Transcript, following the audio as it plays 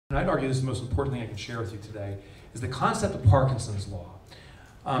And I'd argue this is the most important thing I can share with you today, is the concept of Parkinson's law.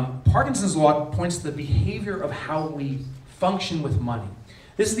 Parkinson's law points to the behavior of how we function with money.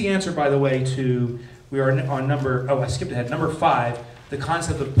 This is the answer, by the way, to, we are on number, oh, I skipped ahead, number 5. The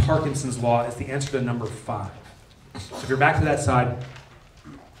concept of Parkinson's law is the answer to number 5. So if you're back to that side,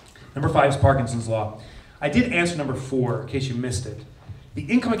 number 5 is Parkinson's law. I did answer number 4, in case you missed it. The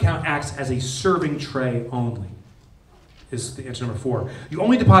income account acts as a serving tray only, is the answer number 4. You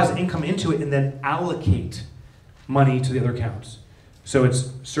only deposit income into it and then allocate money to the other accounts. So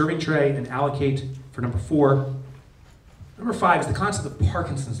it's serving tray and allocate for number 4. Number 5 is the concept of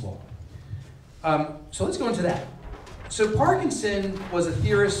Parkinson's law. So let's go into that. So Parkinson was a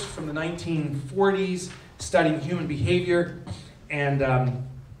theorist from the 1940s studying human behavior and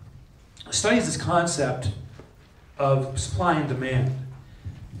studies this concept of supply and demand.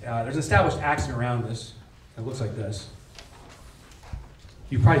 There's an established axiom around this. It looks like this.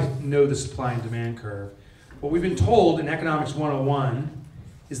 You probably know the supply and demand curve. What we've been told in Economics 101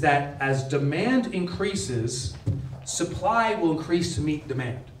 is that as demand increases, supply will increase to meet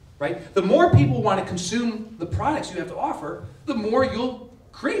demand, right? The more people want to consume the products you have to offer, the more you'll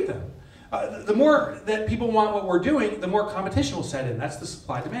create them. The more that people want what we're doing, the more competition will set in. That's the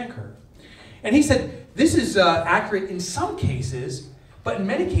supply-demand curve. And he said, this is accurate in some cases, but in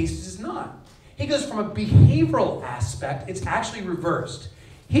many cases it's not. He goes, from a behavioral aspect, it's actually reversed.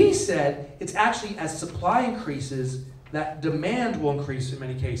 He said it's actually as supply increases that demand will increase in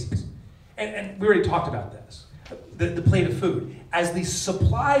many cases. And we already talked about this. The plate of food. As the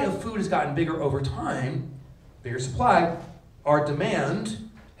supply of food has gotten bigger over time, bigger supply, our demand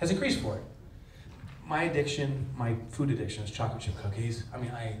has increased for it. My addiction, my food addiction is chocolate chip cookies. I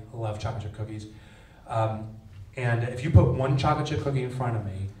mean, I love chocolate chip cookies. And if you put one chocolate chip cookie in front of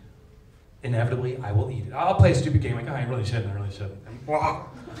me, inevitably I will eat it. I'll play a stupid game like, oh, I really shouldn't.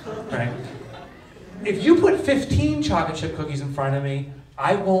 Right? If you put 15 chocolate chip cookies in front of me,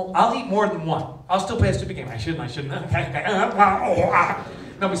 I'll eat more than one. I'll still play a stupid game. I shouldn't. Okay.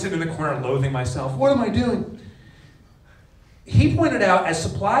 I'll be sitting in the corner loathing myself. What am I doing? He pointed out as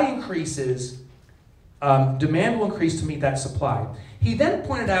supply increases, demand will increase to meet that supply. He then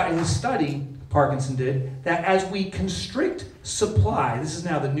pointed out in his study, Parkinson did, that as we constrict supply, this is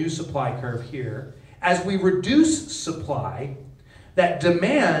now the new supply curve here, as we reduce supply, that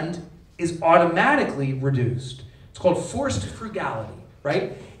demand is automatically reduced. It's called forced frugality,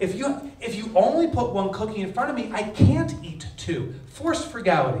 right? If you only put one cookie in front of me, I can't eat 2. Forced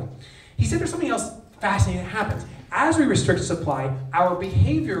frugality. He said there's something else fascinating that happens. As we restrict supply, our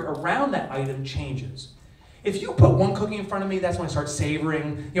behavior around that item changes. If you put one cookie in front of me, that's when I start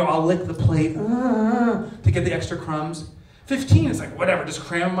savoring. I'll lick the plate to get the extra crumbs. 15, it's like, whatever, just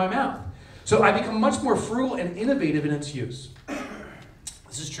cram in my mouth. So I become much more frugal and innovative in its use.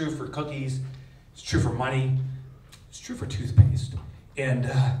 This is true for cookies. It's true for money. It's true for toothpaste. And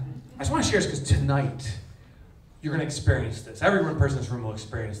I just want to share this because tonight, you're going to experience this. Every one person in this room will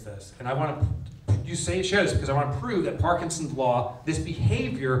experience this. And I want to share this because I want to prove that Parkinson's law, this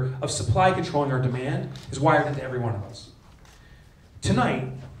behavior of supply controlling our demand, is wired into every one of us. Tonight,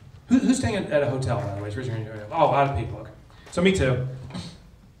 who's staying at a hotel, by the way? Oh, a lot of people. Okay. So me too.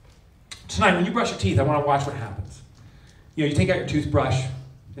 Tonight, when you brush your teeth, I want to watch what happens. You take out your toothbrush,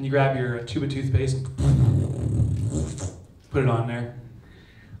 and you grab your tube of toothpaste, and put it on there.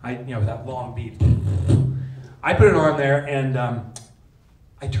 With that long beat. I put it on there, and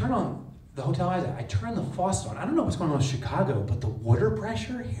I turn on the hotel I turn the faucet on. I don't know what's going on in Chicago, but the water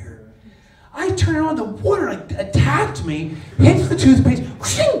pressure here. I turn it on, the water attacked me, hits the toothpaste,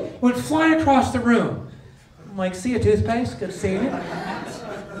 whooshing, went flying across the room. I'm like, see you, toothpaste, good seeing you.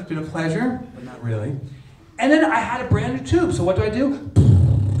 It's been a pleasure, but not really. And then I had a brand new tube, so what do?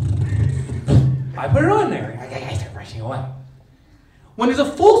 I put it on there. I start brushing away. When there's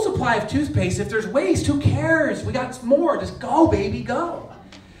a full supply of toothpaste, if there's waste, who cares? We got more. Just go, baby, go.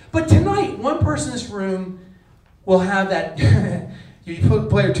 But tonight, one person in this room will have that, you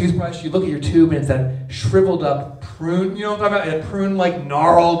pull your toothbrush, you look at your tube, and it's that shriveled up prune, you know what I'm talking about? A prune-like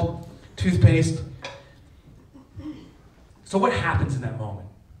gnarled toothpaste. So what happens in that moment?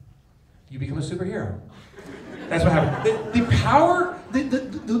 You become a superhero. That's what happens. The power,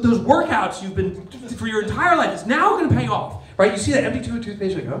 those workouts you've been for your entire life is now going to pay off. Right? You see that empty tube of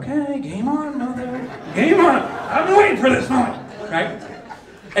toothpaste, you're like, okay, game on, mother. Game on. I've been waiting for this moment. Right?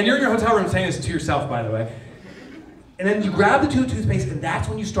 And you're in your hotel room saying this to yourself, by the way. And then you grab the tube of toothpaste, and that's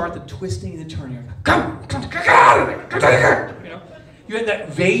when you start the twisting and the turning. You're like, come out of there. Come here. You had that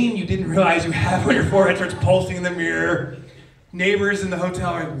vein you didn't realize you have on your forehead starts pulsing in the mirror. Neighbors in the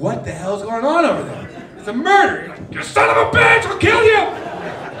hotel are like, what the hell's going on over there? It's a murder. You're like, you son of a bitch, I'll kill you.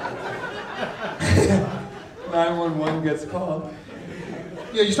 phone gets called.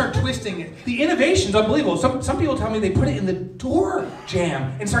 You know, you start twisting it. The innovation's unbelievable. Some people tell me they put it in the door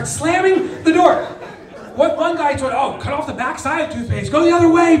jamb and start slamming the door. One guy told, oh, cut off the back side of toothpaste. Go the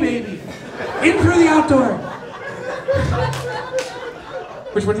other way, baby. In through the outdoor.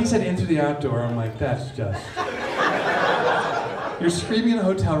 Which when he said into the outdoor, I'm like, that's just... You're screaming in a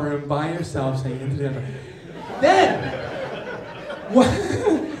hotel room by yourself saying into the outdoor. Then, What?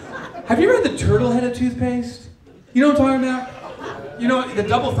 Have you ever had the turtle-headed toothpaste? You know what I'm talking about? you know, the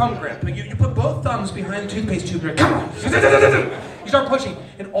double thumb grip. You put both thumbs behind the toothpaste tube and you're, come on. You start pushing,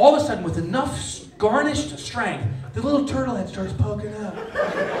 and all of a sudden, with enough garnished strength, the little turtle head starts poking out.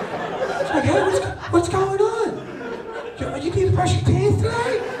 It's like, hey, what's going on? You need to brush your teeth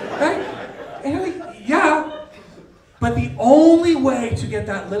today? Right? And you're like, yeah. But the only way to get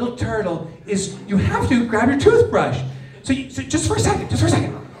that little turtle is you have to grab your toothbrush. So just for a second.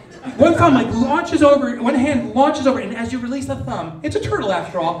 One thumb launches over, one hand launches over, and as you release the thumb, it's a turtle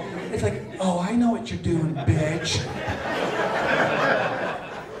after all. It's like, oh, I know what you're doing, bitch.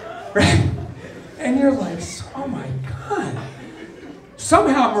 Right? And you're like, oh my God.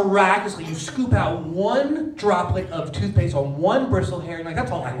 Somehow, miraculously, you scoop out one droplet of toothpaste on one bristle hair, and you're like,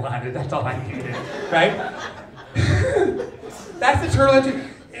 that's all I wanted, that's all I needed, right? That's the turtle.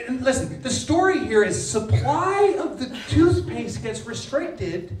 And listen, the story here is supply of the toothpaste gets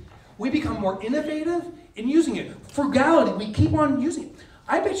restricted. We become more innovative in using it. Frugality, we keep on using it.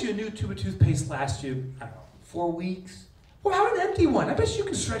 I bet you a new tube of toothpaste lasts you, I don't know, 4 weeks. Well, how about an empty one? I bet you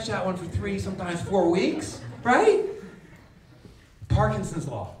can stretch that one for 3, sometimes 4 weeks, right? Parkinson's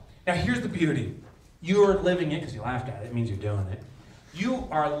law. Now here's the beauty. You are living it, because you laughed at it, it means you're doing it. You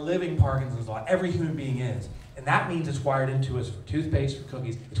are living Parkinson's law. Every human being is. And that means it's wired into us for toothpaste, for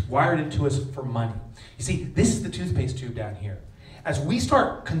cookies. It's wired into us for money. You see, this is the toothpaste tube down here. As we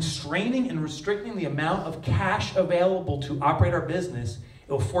start constraining and restricting the amount of cash available to operate our business,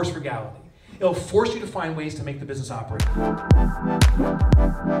 it will force frugality. It will force you to find ways to make the business operate.